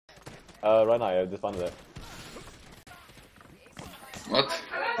Right now, I disbanded it. What?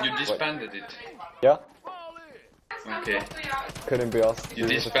 You disbanded it? Yeah? Okay. Couldn't be asked. You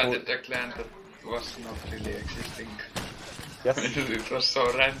disbanded a clan that was not really existing. Yes. It was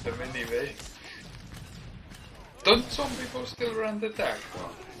so random anyway. Don't some people still run the tag?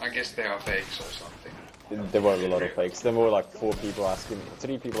 Well, I guess they are fakes or something. There were a lot of fakes. There were like 3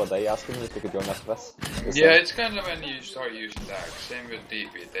 people a day asking me if they could join FS. Yeah, it's kind of when you start using tags. Same with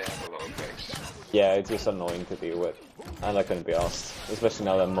DP, they have a lot of fakes. Yeah, it's just annoying to deal with. And I couldn't be asked. Especially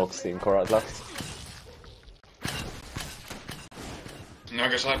now that Moxie and Korat left. No,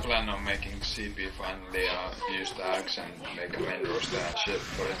 because I plan on making CP finally use tags and make a main roster and shit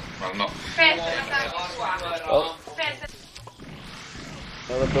for it. Well, no.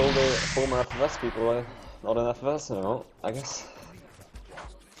 Well, the builder, former FFS people, not in FFS anymore, I guess.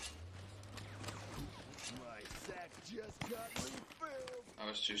 I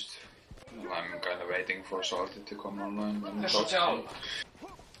was just... Well, I'm kind of waiting for Salty to come online when it's possible.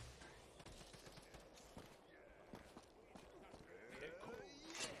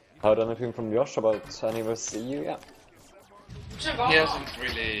 Heard anything from Josh about any of us EU yet? He hasn't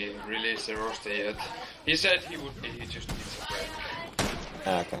really released the roster yet. He said he would be, he just needs a break.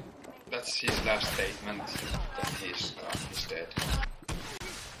 Ah, okay. That's his last statement, that he's gone, he's dead.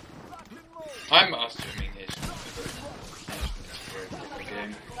 I'm assuming he's not because he's great with the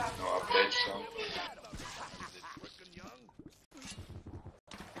game, no updates, so...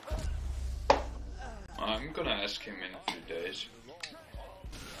 I'm gonna ask him in a few days.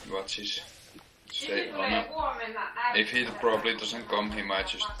 What's his state on it? If he probably doesn't come, he might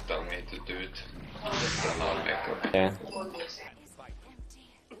just tell me to do it. Then I'll make a... Yeah.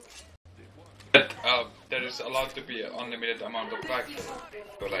 But there is allowed to be an unlimited amount of back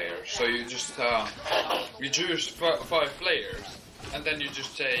players. So you just you choose 5 players, and then you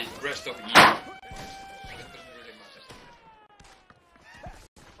just say rest of you. That doesn't really matter.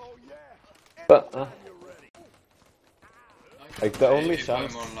 But like the only if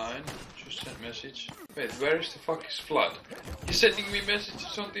chance. I'm online, just send message. Wait, where is the fuck is Flood? He's sending me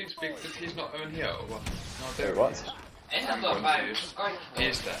messages on TeamSpeak that he's not even here or what? No, there Wait, what? he is. I'm confused. He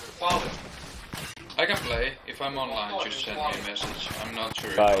is there. I can play. If I'm online, just send me a message. I'm not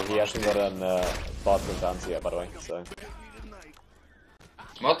sure. He hasn't got an bathroom dance yet, by the way, so.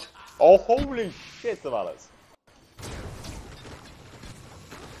 What? Oh, holy shit, the valets!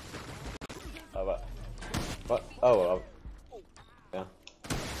 Oh, but. What? Oh, well. Yeah.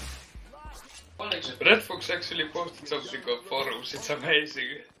 Red Fox actually posted something on forums. It's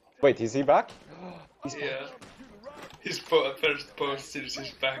amazing. Wait, is he back? He's Yeah. back. His first post since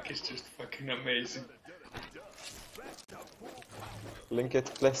he's back is just fucking amazing. Link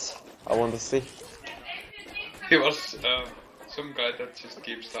it, please. I want to see. He was some guy that just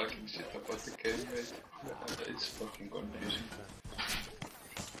keeps talking shit about the game, mate. It's fucking confusing.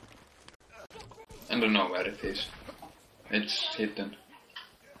 I don't know where it is. It's hidden.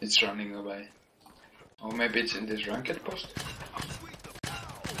 It's running away. Or maybe it's in this ranked post.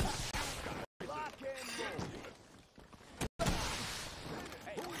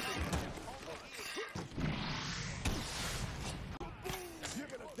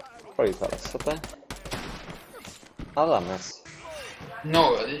 What are you fellas? What the? How did I miss?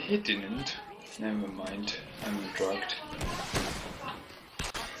 No, he didn't. Never mind. I'm drugged.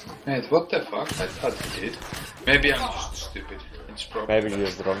 Wait, what the fuck? I thought he did. Maybe I'm just stupid. It's probably... Maybe you're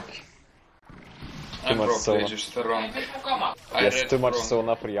just drunk. I'm much probably sauna. just drunk. Yes, too much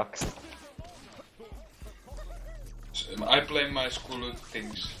sauna for Jax. I blame my school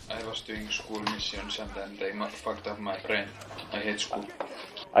things. I was doing school missions and then they fucked up my brain. I hate school.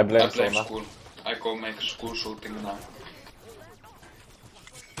 I blame sauna. sauna. School. I go make school shooting now.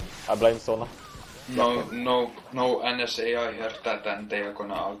 I blame sauna. No NSAI heard that and they are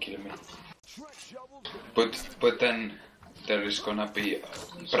gonna all kill me. But then there is gonna be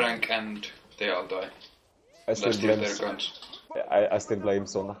prank and they all die. I still Let's blame use their guns. I still blame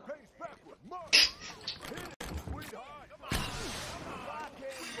sauna.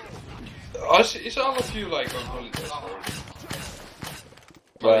 Is all of you like on holidays already?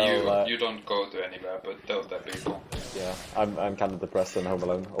 Well, Well, you don't go to anywhere, but the other people. Yeah, I'm kind of depressed and home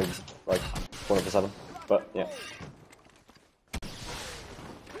alone, like 100%. But yeah.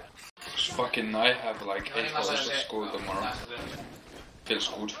 Fucking, I have like 8 hours of school tomorrow. Feels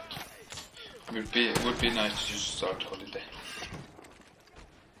good. Would be nice to just start holiday.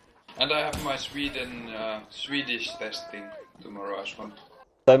 And I have my Swedish testing tomorrow as well.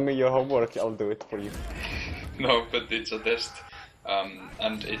 Send me your homework, I'll do it for you. No, but it's a test.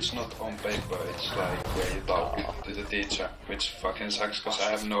 And it's not on paper, it's like where you talk. to the teacher, which fucking sucks because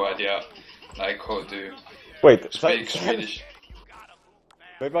I have no idea like how to Wait, speak Swedish.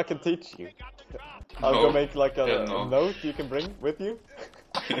 Maybe I can teach you. I'll go make like a note you can bring with you.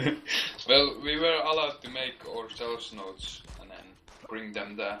 Well, we were allowed to make ourselves notes and then bring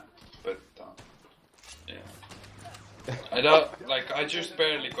them there, but yeah. I just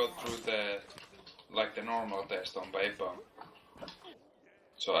barely got through the normal test on paper.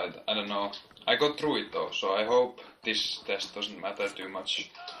 So I don't know. I got through it though, so I hope this test doesn't matter too much.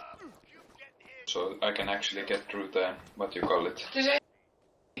 So I can actually get through the, what you call it?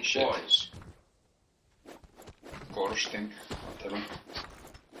 Shit. Course thing, whatever.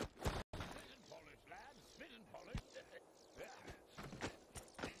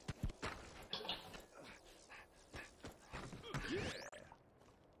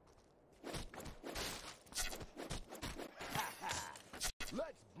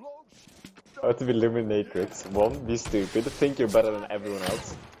 How to eliminate tricks. 1. Be stupid. Think you're better than everyone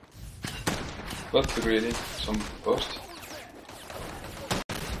else. What really? Some post?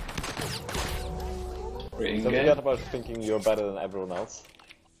 So forget about thinking you're better than everyone else.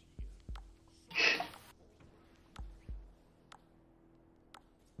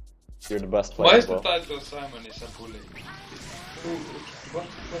 You're the best player. Why is the title Simon is a bully? What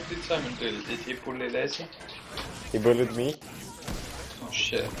did Simon do? Did he bully Lazy? He bullied me. Oh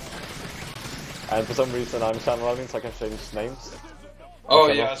shit. And for some reason I'm channeling so I can change names. Oh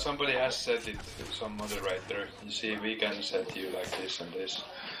yeah, somebody has said it, some moderator. You see, Vegan said you like this and this.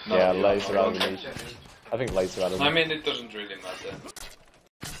 No, yeah, laser out of me. I think laser out of me. I mean, it doesn't really matter.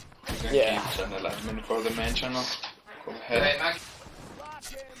 You can keep channel admin for the main channel. Go ahead.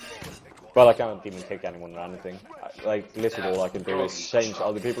 Well, I can't even kick anyone or anything. Like, literally all I can do is change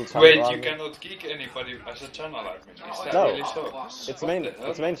other people's channel. Wait, you cannot kick anybody as a channel admin? Is that really so?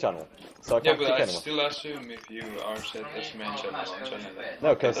 It's main channel, so I can't kick anyone. Yeah, but I still assume if you are set as main channel on channel.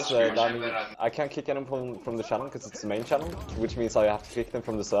 No, because I can't kick anyone from the channel because it's the main channel, which means I have to kick them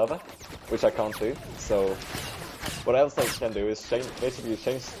from the server, which I can't do. So, what else I can do is basically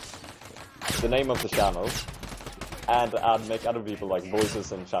change the name of the channel and make other people like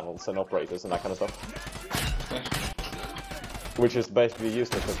voices and channels and operators and that kind of stuff. Which is basically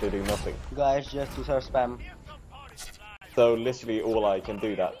useless because they do nothing. Guys, just use our spam. So literally all I can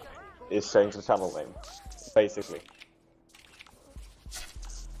do that is change the channel name, basically.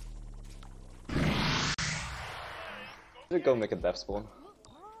 Should go make a dev spawn.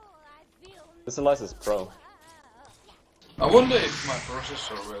 This Elias Pro. I wonder if my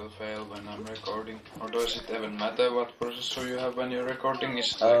processor will fail when I'm recording, or does it even matter what processor you have when you're recording?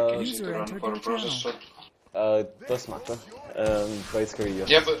 Is it like easy to run for a processor? It does matter. Basically, yes.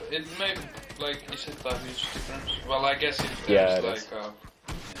 Yeah, but it may, like, is it a huge difference? Well, I guess if there's like a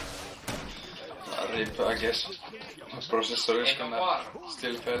rip, I guess my processor is gonna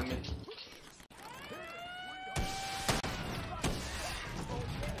still fail me.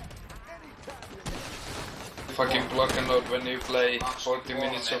 Fucking block and load when you play 40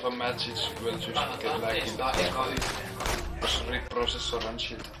 minutes of a match, it will just get laggy. Rip processor and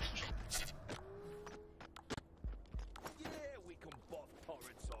shit.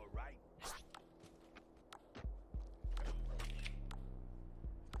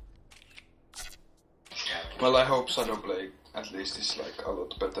 Well, I hope Shadow Play at least is like a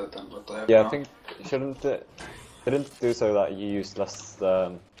lot better than what I have now. I think shouldn't do so that you use less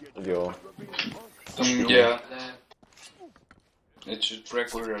your. Yeah. It should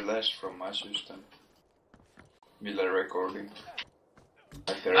require less from my system. Miller recording.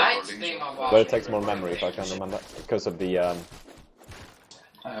 Like the recording. But it takes more memory if I can remember. Because of the I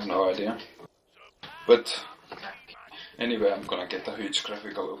have no idea. But anyway, I'm gonna get a huge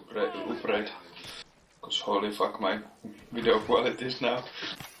graphical upgrade. Cause holy fuck, my video quality is now.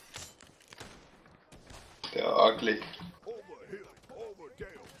 They are ugly.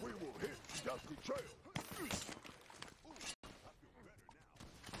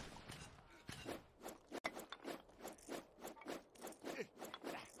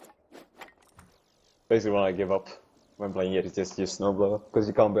 Basically when I give up when playing it, just use Snowblower, because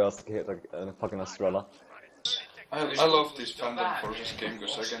you can't be asked to hit like a fucking Estrella. I love this Phantom Forces game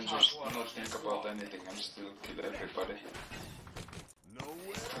because I can just not think about anything and still kill everybody.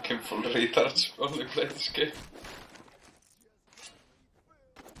 Fucking full retards only play this game.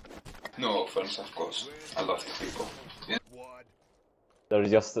 No offense, of course. I love the people. They're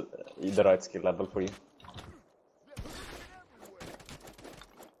just the right skill level for you.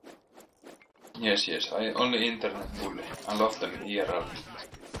 Yes, I only internet bully. I love them IRL.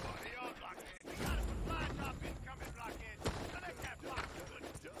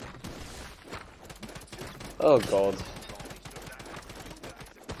 Oh god.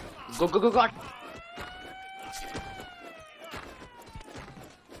 Go, go, go, go!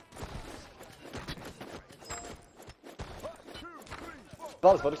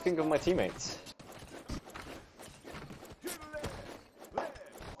 Valz, what do you think of my teammates?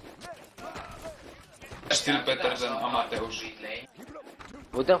 Still better than Amadeus.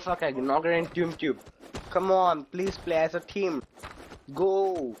 What the fuck? I'm not getting tube. Come on, please play as a team.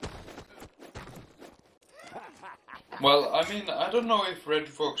 Go! Well, I mean, I don't know if Red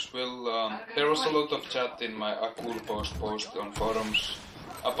Fox will... there was a lot of chat in my Akul post on forums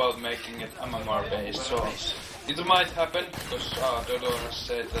about making it MMR based, so it might happen, because Dodo has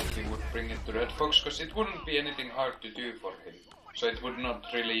said that he would bring it to Red Fox, because it wouldn't be anything hard to do for him. So it would not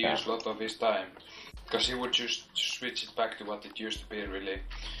really use a lot of his time, because he would just switch it back to what it used to be, really,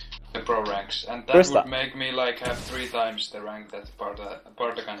 the pro ranks. And that would make me like have 3 times the rank that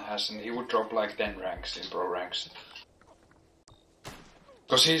Partagan has, and he would drop like 10 ranks in pro ranks.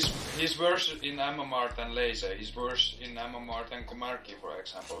 Because he's worse in MMR than Laser, he's worse in MMR than Komarki, for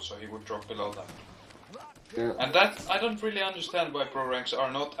example, so he would drop below them. Yeah. And that, I don't really understand why pro ranks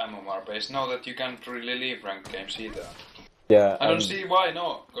are not MMR based, now that you can't really leave ranked games either. Yeah, I don't see why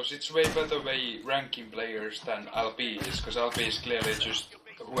not, because it's way better way ranking players than LP is, because LP is clearly just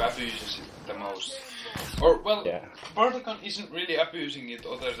who abuses it the most. Or, well, yeah. Partagon isn't really abusing it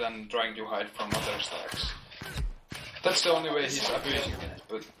other than trying to hide from other stacks. That's the only way he's abusing it,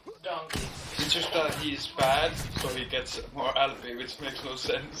 but it's just that he's bad, so he gets more LP, which makes no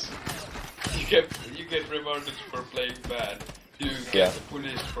sense. You get rewarded for playing bad, you get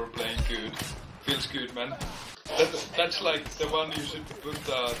punished for playing good. Feels good, man. That's like the one you should put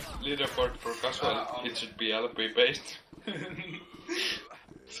the leaderboard for casual, it should be LP based.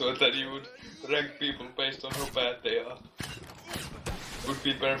 So that you would rank people based on how bad they are. Would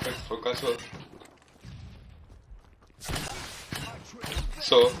be perfect for casual.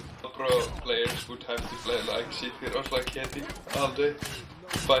 So, pro players would have to play like shit heroes like Yeti all day.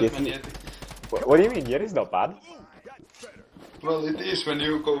 5-man Yeti. What do you mean? Yeti's not bad? Well, it is when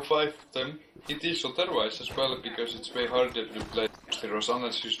you go 5 of them. It is otherwise as well, because it's way harder to play heroes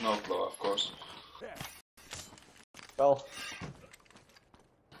unless you snowplow, of course. Well...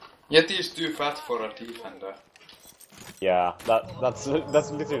 Yeti is too fat for a defender. Yeah, that's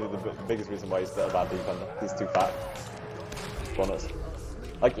literally the biggest reason why he's a bad defender. He's too fat. Bonus.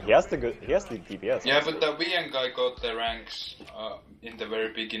 Like, he has the DPS. Yeah, but the VN guy got the ranks in the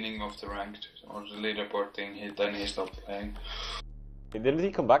very beginning of the ranked, or the leaderboard thing, then he stopped playing. Didn't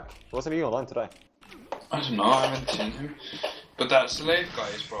he come back? Wasn't he online today? I don't know, I haven't seen him. But that Slave guy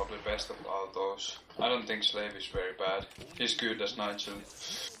is probably best of all those. I don't think Slave is very bad. He's good as Nigel.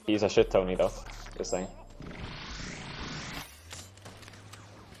 He's a shit Tony though, just saying.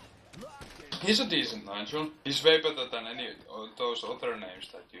 He's a decent Nigel. He's way better than any of those other names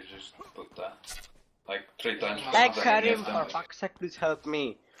that you just put like 3 times. Hey Karim, for fuck's sake, please help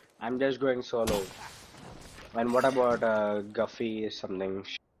me. I'm just going solo. And what about Guffy is something?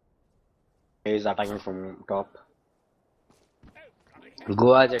 He's attacking from top.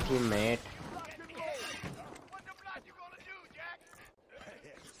 Go as a teammate.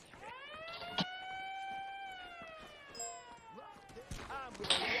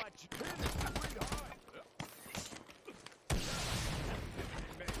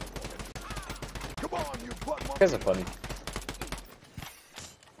 You guys are funny.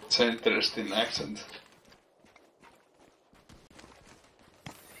 It's an interesting accent.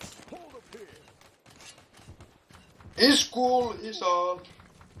 It's cool, it's all.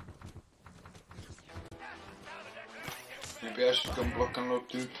 Maybe I should come block and load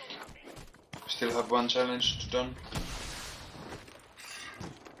too. Still have 1 challenge to done.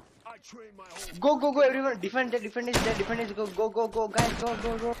 Go, go, go, everyone! Defend is there, defend is go, guys,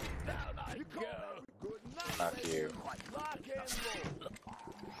 go. Fuck you.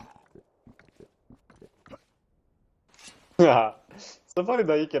 So funny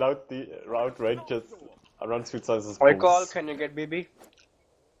that you can outrange just around Sweet Science's I call, can you get BB?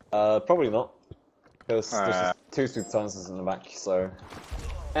 Probably not. Because there's just 2 Sweet Sciences in the back, so...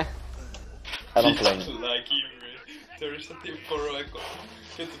 I don't blame you. Like you, there is a team for like,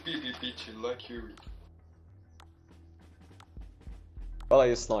 get the BB chill like you. Well, I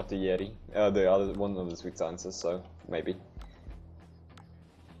just sniped the Yeti. The other one of the Sweet Sciences, so maybe.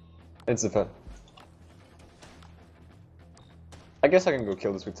 It's a fair. I guess I can go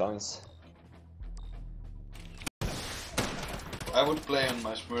kill the Sweet Science. I would play on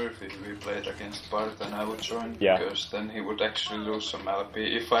my Smurf if we played against Bart, and I would join, because then he would actually lose some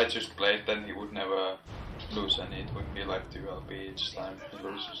LP. If I just played, then he would never lose any. It would be like 2 LP each time he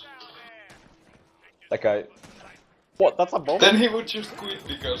loses. That guy. What? That's a bomb? Then he would just quit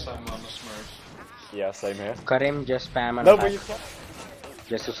because I'm on a smurf. Yeah, same here. Karim, just spam and No, attack. but you can't.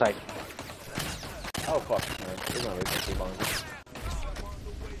 Just suicide. Oh fuck, no. There's no reason to keep on.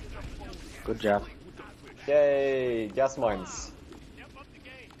 Good job. Yay, gas mines.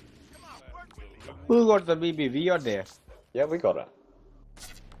 Who got the BB? We are there. Yeah, we got it.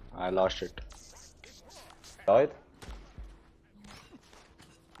 I lost it. Died?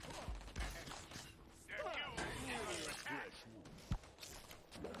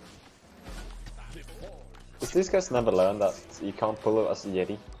 Does these guys never learn that you can't pull it as a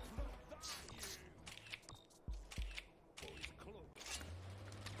Yeti?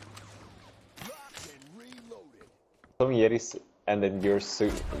 Some Yetis and then you're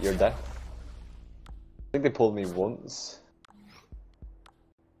dead. I think they pulled me once.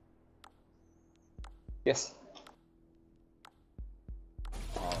 Yes.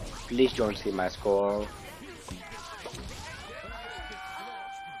 Please don't see my score.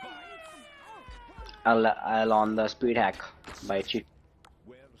 I'll on the speed hack by cheat.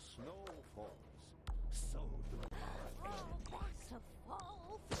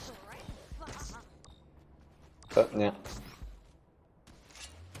 Yeah.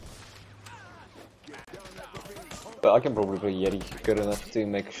 But I can probably play Yeti good enough to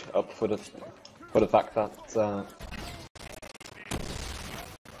make up for the fact that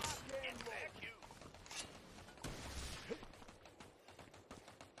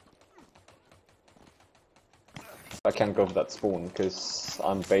I can't go for that spawn because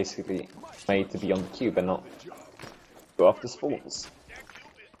I'm basically made to be on the cube and not go after spawns.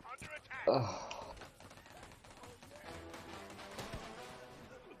 Ugh.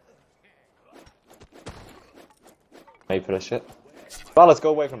 Made for this shit. Well, let's go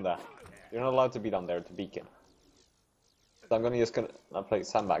away from there. You're not allowed to be down there to beacon. So I'm gonna play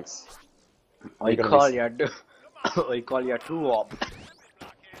sandbags. I call you true op.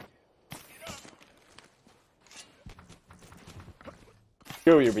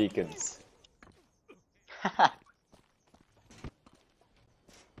 Show your beacons.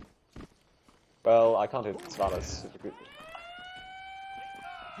 Well, I can't hit Svalas.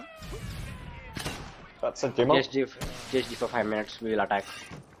 That's a Jimmo. Just give for 5 minutes. We will attack.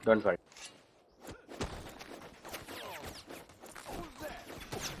 Don't worry.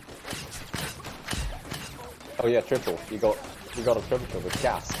 Oh yeah, triple. You got a triple with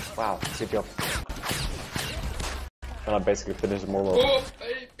gas. Wow, good job. And I basically finished them all off. Oh,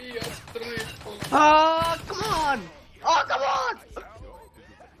 baby, a triple. Oh, come on! Oh, come on!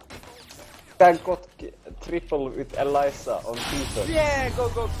 I got a triple with Eliza on FIFA. Yeah, go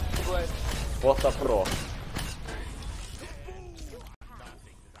ahead. What a pro.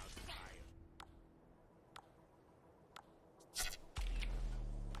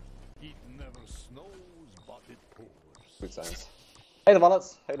 It never snows, but it pours. Good science. Hey the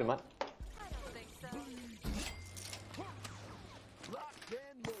wallets. Hey the man.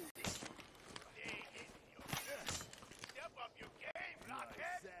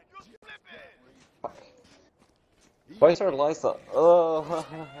 Fuck. Why is there Eliza? Oh.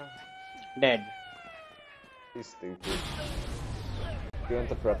 Dead. He's stupid. We went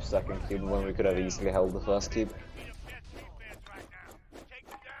to prep second cube when we could have easily held the first cube.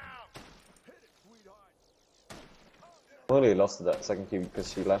 Only lost that second cube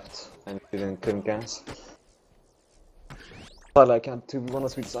because she left and she couldn't gas. But I can't do one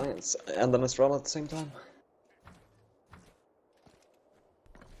of Sweet Science and then Estrella at the same time.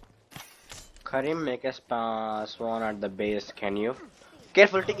 Karim, make a spawn at the base, can you?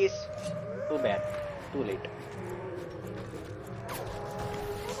 Careful, Tikis. Too bad. Too late.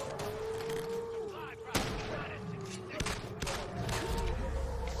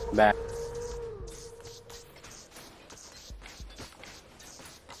 Bad.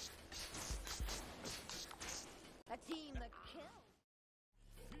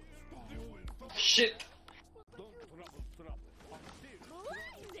 Shit!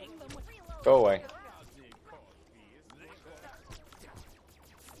 Go away.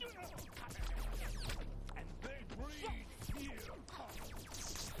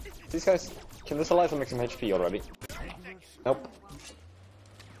 These guys, can this Eliza make some HP already? Nope.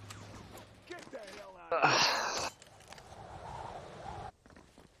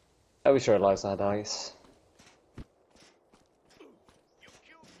 I was sure Eliza had eyes.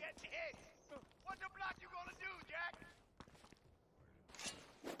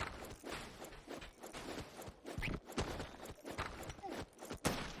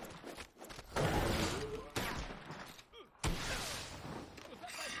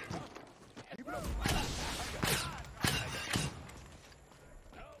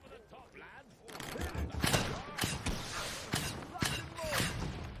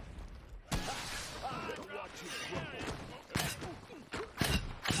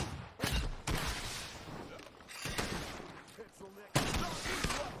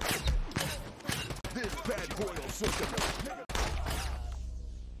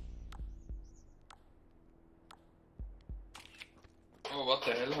 Oh, what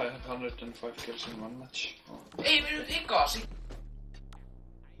the hell? I had 105 kills in one match. Oh.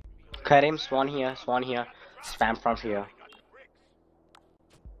 Karim, spawn here, spam from here.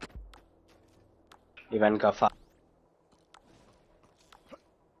 Even Gaffa.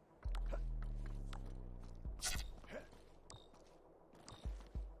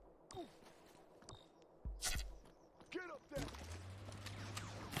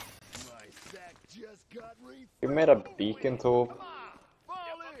 You made a beacon torp.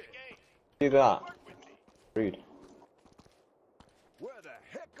 See that? Rude. Where the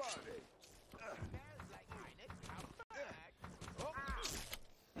heck are they?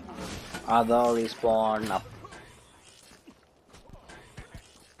 Other respawn up.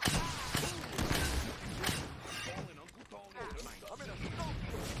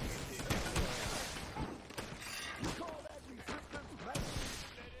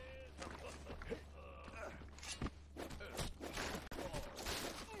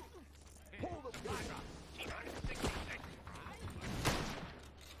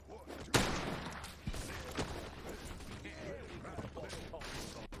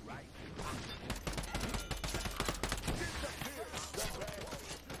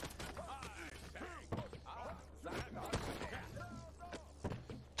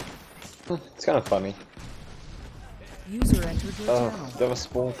 It's kind of funny. User entered your Oh, channel. they were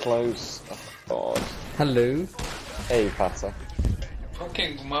spawn close. Oh god. Hello. Hey, Patter.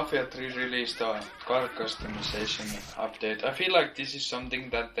 Fucking Mafia 3 released a car customization update. I feel like this is something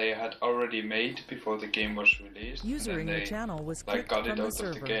that they had already made before the game was released. User and in then your they channel was like kicked got from it the out of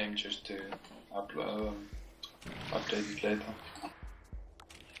the server. game just to upload, update it later.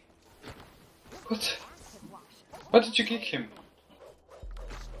 What? Why did you kick him?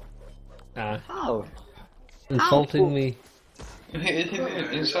 Oh. Insulting me. He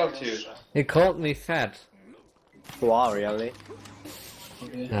didn't insult you. He called me fat. Wow, really?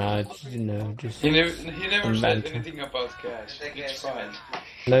 You know, just... He never said Banter. anything about gas. It's fine.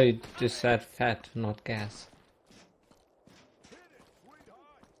 No, he just said fat, not gas.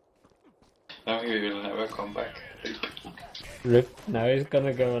 Now he will never come back. Rip. Now he's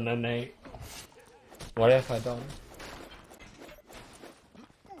gonna go on an 8. What have I done?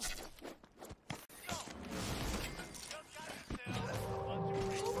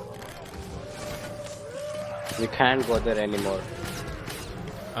 We can't go there anymore.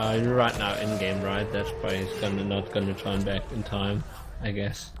 You're right now in game, right? That's why he's not gonna turn back in time, I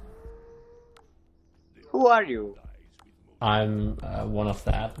guess. Who are you? I'm one of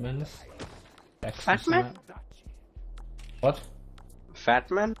the admins. Fat man? What? Fat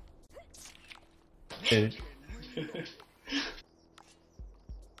man? Dude.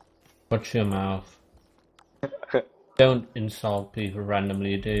 Watch your mouth. Don't insult people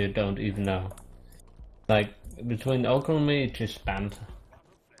randomly you don't even know. Like, between Oka and me, it's just banter.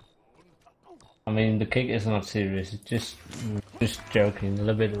 I mean, the kick is not serious, it's just joking, a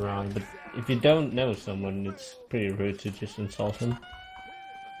little bit around, but if you don't know someone, it's pretty rude to just insult them.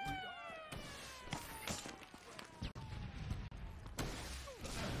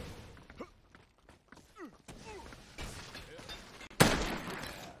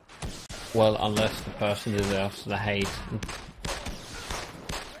 Well, unless the person deserves the hate.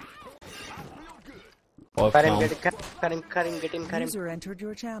 Or Karim, from- get him, Karim. User entered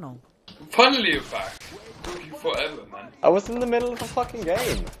your channel. Finally you're back. Took you forever, man. I was in the middle of a fucking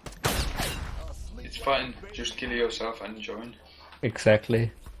game. It's fine. Just kill yourself and join.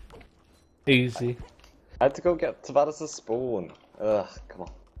 Exactly. Easy. I had to go get Tavares' spawn. Ugh, come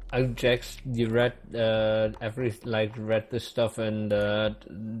on. Oh, Jax, you read read the stuff in the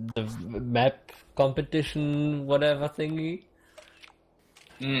map competition, whatever thingy?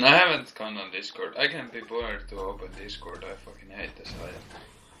 I haven't gone on Discord. I can't be bothered to open Discord. I fucking hate this. I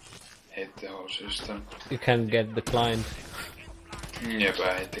hate the whole system. You can get the client. Yeah, but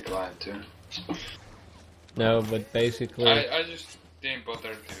I hate the client too. No, but basically, I just didn't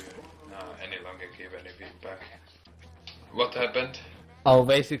bother to any longer give any feedback. What happened? oh,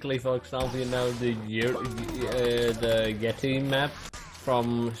 basically, for example, you know the Yeti map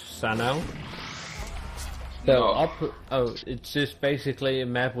from Sanao. So No. it's just basically a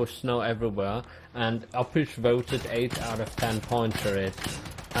map with snow everywhere, and Uppish voted 8 out of 10 points for it.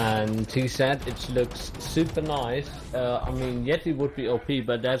 And he said it looks super nice. I mean, Yeti would be OP,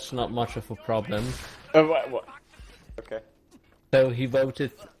 but that's not much of a problem. What? Okay. So he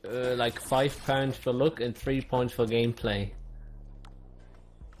voted like 5 points for look and 3 points for gameplay.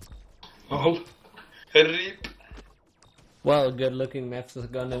 Oh, rip. Well, good looking maps is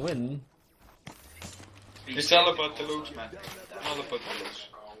gonna win. It's all about the looks, man. All about the looks.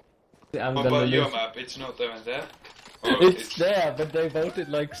 I'm What gonna about your lose. map? It's not even there? Or It's there, but they voted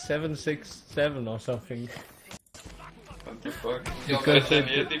like 767 or something. What the fuck? Because The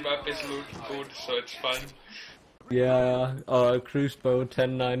it- Yeti map is looking good, so it's fine. Yeah, cruise boat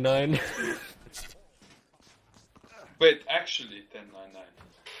 1099. Wait, actually 1099.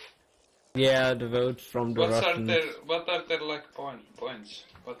 Yeah, the votes from the What are Russians. their like points?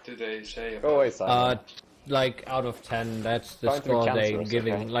 What do they say about Go away, Simon. Like out of 10, that's the Trying to be score they're cancerous,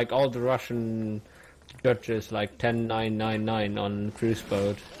 giving. okay. Like all the Russian judges, like 10,999 on cruise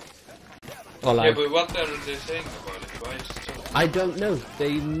boat. Or Yeah, like, but what are they saying about it? Why is it so... I don't know.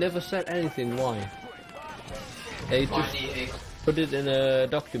 They never said anything. Why? They just put it in a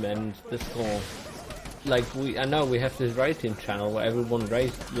document. The score. Like I know we have this rating channel where everyone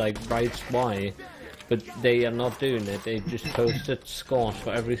writes why, but they are not doing it. They just posted scores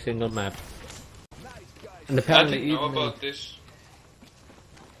for every single map. And I apparently didn't know even about this.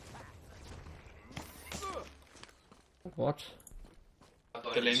 what?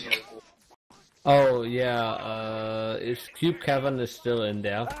 The link. Oh yeah, Cube Cavern is still in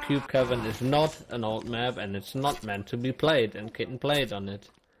there. Cube Cavern is not an old map and it's not meant to be played, and Kitten played on it.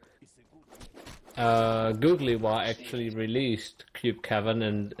 Googly War actually released Cube Cavern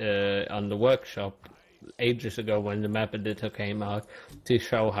and on the workshop ages ago when the map editor came out to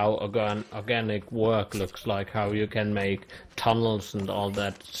show how organic work looks like, how you can make tunnels and all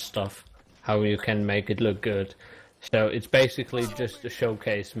that stuff, how you can make it look good. So it's basically just a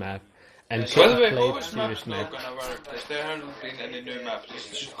showcase map. And By the way, played how is maps serious not map. gonna work? Because there haven't been any new maps. It's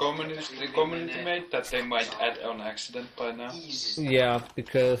just community made that they might add on accident by now. Yeah,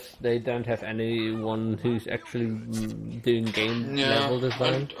 because they don't have anyone who's actually doing game level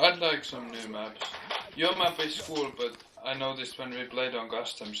design. I'd like some new maps. Your map is cool, but I noticed when we played on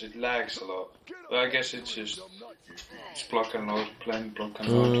customs it lags a lot. But I guess it's just block and load, plain block and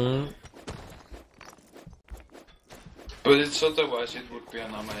load. But it's otherwise it would be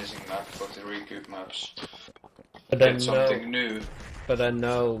an amazing map for the recoup maps. But I Get something new. But I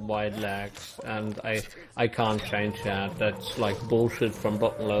know why it lags, and I can't change that. That's like bullshit from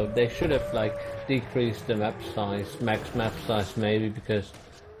bottom load. They should have like decreased the map size, max map size maybe, because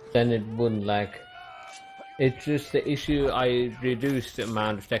then it wouldn't lag. It's just the issue. I reduced the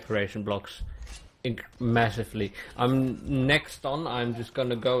amount of decoration blocks massively. I'm just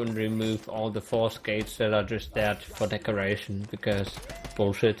gonna go and remove all the force gates that are just there for decoration, because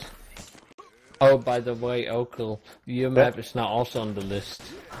bullshit. Oh, by the way, Okel, your map is now also on the list.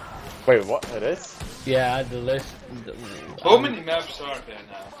 Wait, what? It is? Yeah, the list. How many maps are there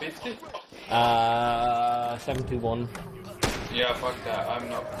now? 50? 71. Yeah, fuck that. I'm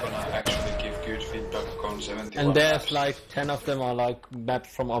not gonna actually give good feedback on 71 And there's maps. like 10 of them are like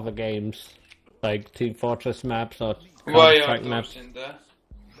maps from other games. Like Team Fortress maps or Why are Counter-Strike those maps. in there?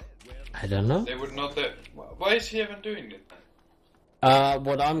 I don't know. They would not... Why is he even doing it then?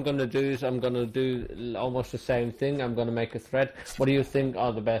 What I'm gonna do is I'm gonna do almost the same thing. I'm gonna make a thread. What do you think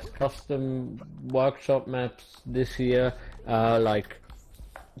are the best custom workshop maps this year? Like,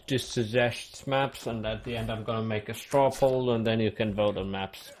 just suggest maps, and at the end I'm gonna make a straw poll, and then you can vote on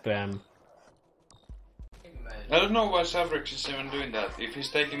maps. Bam. I don't know why Savrix is even doing that. If he's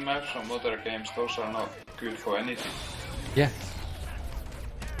taking maps from other games, those are not good for anything. Yeah.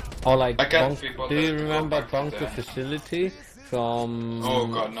 Or like, I can't be bothered do you to go remember back to Bunker that. Facility from? Oh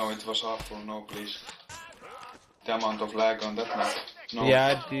god, no, it was awful. No, please. The amount of lag on that map. No.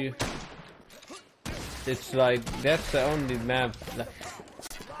 Yeah, it's like that's the only map.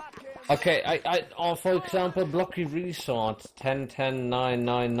 Okay, or for example, Blocky Resort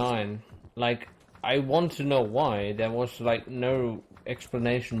 10-10-9-9-9. Like, I want to know why. There was like no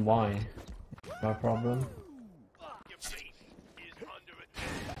explanation why. No problem.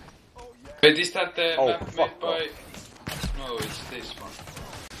 Wait, is that the Oh, map fuck made by... No, it's this one.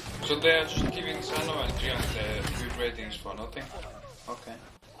 So they are just giving Sano and Jiang the good ratings for nothing? Okay.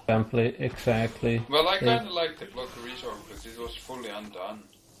 Exactly. Well, I kinda like the Blocky Resort, but it was fully undone.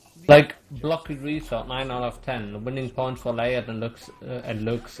 Like Blocky Resort, 9 out of 10. Winning points for layout and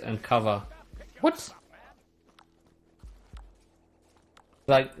looks and cover. What?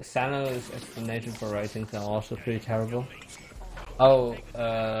 Like Sano's explanation for ratings are also pretty terrible. Oh,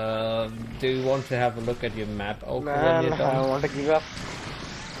 do you want to have a look at your map? Open when Man, you're I done? want to give up.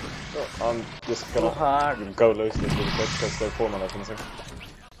 I'm just Too gonna hard. go loose this really quick because they're 4 minutes missing.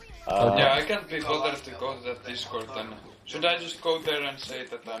 Yeah, I can't be bothered to go to that Discord then. Should I just go there and say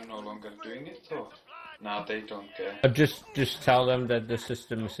that I'm no longer doing it, or? Nah, they don't care. Just tell them that the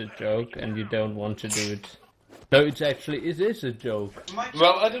system is a joke and you don't want to do it. No, it is a joke.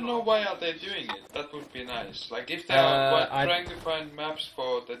 Well, I don't know why are they doing it. That would be nice. Like if they are trying to find maps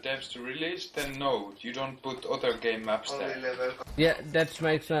for the devs to release, then no, you don't put other game maps there. Yeah, that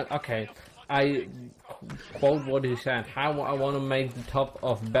makes sense. Okay, I quote what he said. How I want to make the top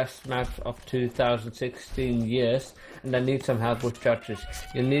of best maps of 2016 years, and I need some help with judges.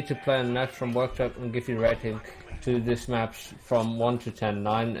 You need to plan maps from workshop and give you rating to this maps from 1 to 10,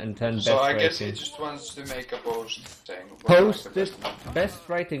 9 and 10 best So I rating. guess he just wants to make a post saying... Post this best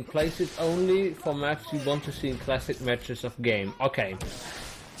rating, place it only for maps you want to see in classic matches of game. Okay.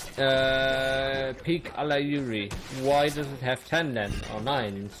 Peak a la Yuri. Why does it have 10 then? Or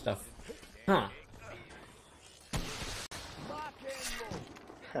 9 and stuff? Huh.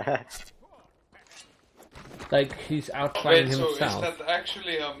 Like he's outplaying himself. So is that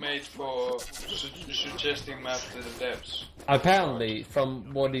actually made for suggesting maps to the devs? Apparently,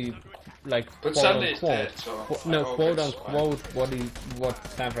 from what he like But quote Sunday is unquote, dead, so quote unquote what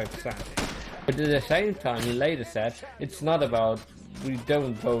Savrak said. But at the same time, he later said it's not about we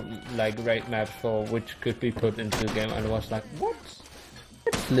don't vote like rate maps for which could be put into the game. And I was like, what?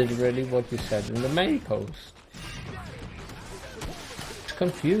 That's literally what you said in the main post. It's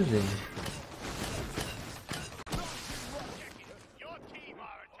confusing.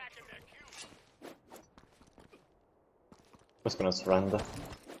 I'm just gonna surrender.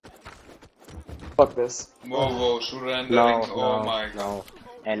 Fuck this. Whoa, surrendering, No, my god. no.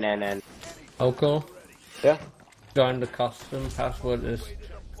 N. Oko, Yeah? join the custom password is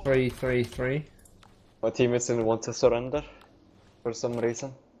 333. My teammates didn't want to surrender for some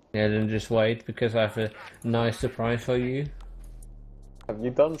reason. Yeah, then just wait because I have a nice surprise for you. Have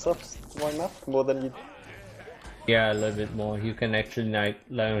you done stuff to my map more than you? Yeah, a little bit more. You can actually like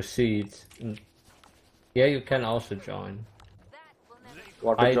learn seeds. Yeah, you can also join.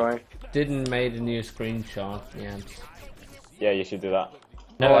 What to join? Didn't made a new screenshot yet. Yeah, you should do that.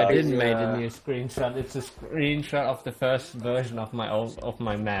 No, I didn't made a new screenshot. It's a screenshot of the first version of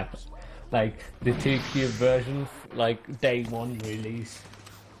my maps, like the 2Q version, like day 1 release.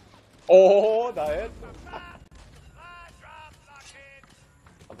 Oh, that it.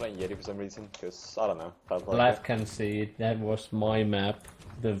 I'm playing Yeti for some reason, because I don't know. Lad can see it. That was my map,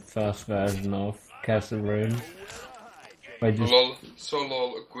 the first version of Castle Room. Lol, so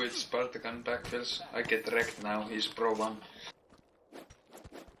lol, quit Spartacan backfills. I get wrecked now, he's pro 1.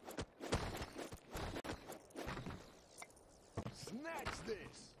 Snatch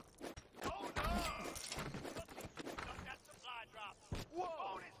this.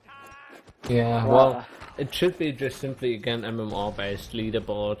 Yeah, well, it should be just simply again MMR based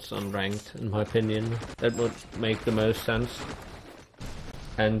leaderboards on ranked, in my opinion. That would make the most sense.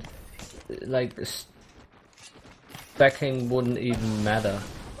 And like stacking wouldn't even matter,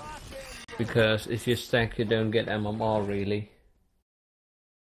 because if you stack you don't get MMR really.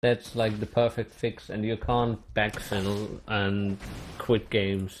 That's like the perfect fix, and you can't backfill and quit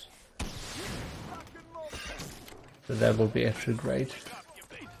games. So that would be actually great.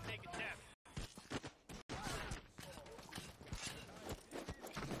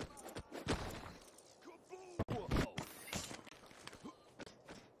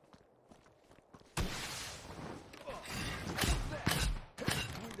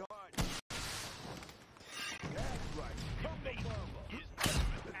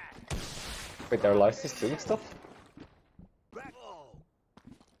 Wait, their license doing stuff?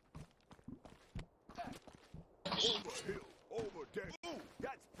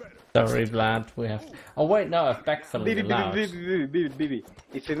 Sorry, Vlad, we have... Oh wait, no, I've backfilling allowed. BB.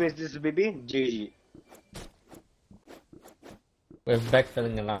 If you miss this BB, GG. We have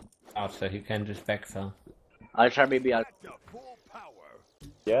backfilling allowed, so you can just backfill. I'll try BB.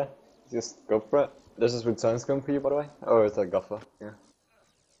 Yeah, just go for it. This is with sounds going for you, by the way? Oh, it's a guffer, yeah.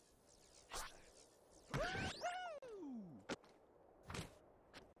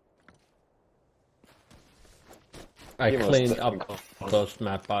 I cleaned up closed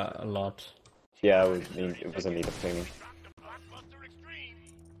map by a lot. Yeah, it was in need of cleaning.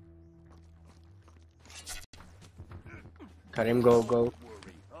 Karim, go.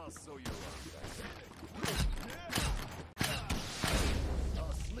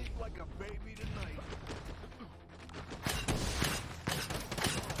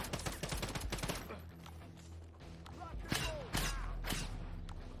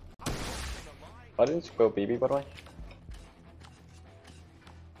 Why didn't you go BB, by the way?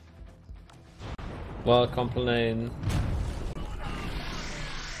 Well, complain.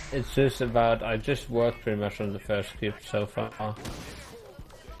 It's just about, I just worked pretty much on the first cube so far.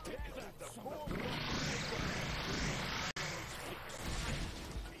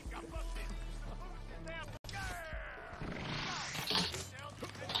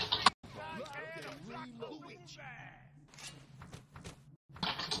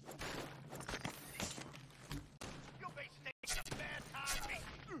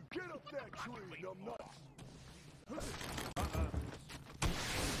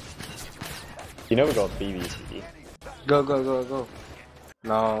 You know we got BBs, BB. Go, go, go, go.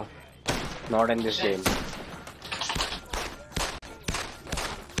 No, not in this game.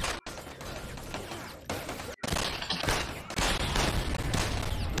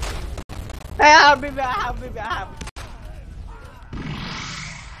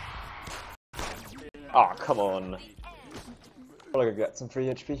 Oh, come on. Well, I could get some free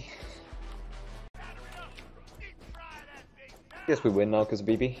HP. Guess we win now because of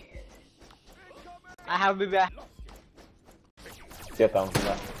BB. I have BB. Get down from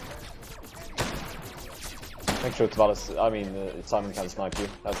that. Make sure Tavalis, Simon can snipe you.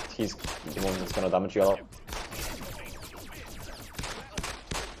 He's the one that's gonna damage you a lot.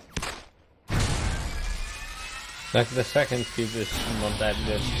 Like the second cube is not that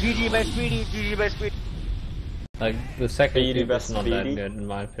good. GG by Speedy, GG by Speedy. Like the second Speedy cube best is not that Speedy. good in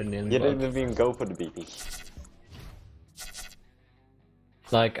my opinion. You but, didn't even go for the BB.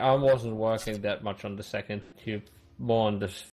 like I wasn't working that much on the second cube, more on the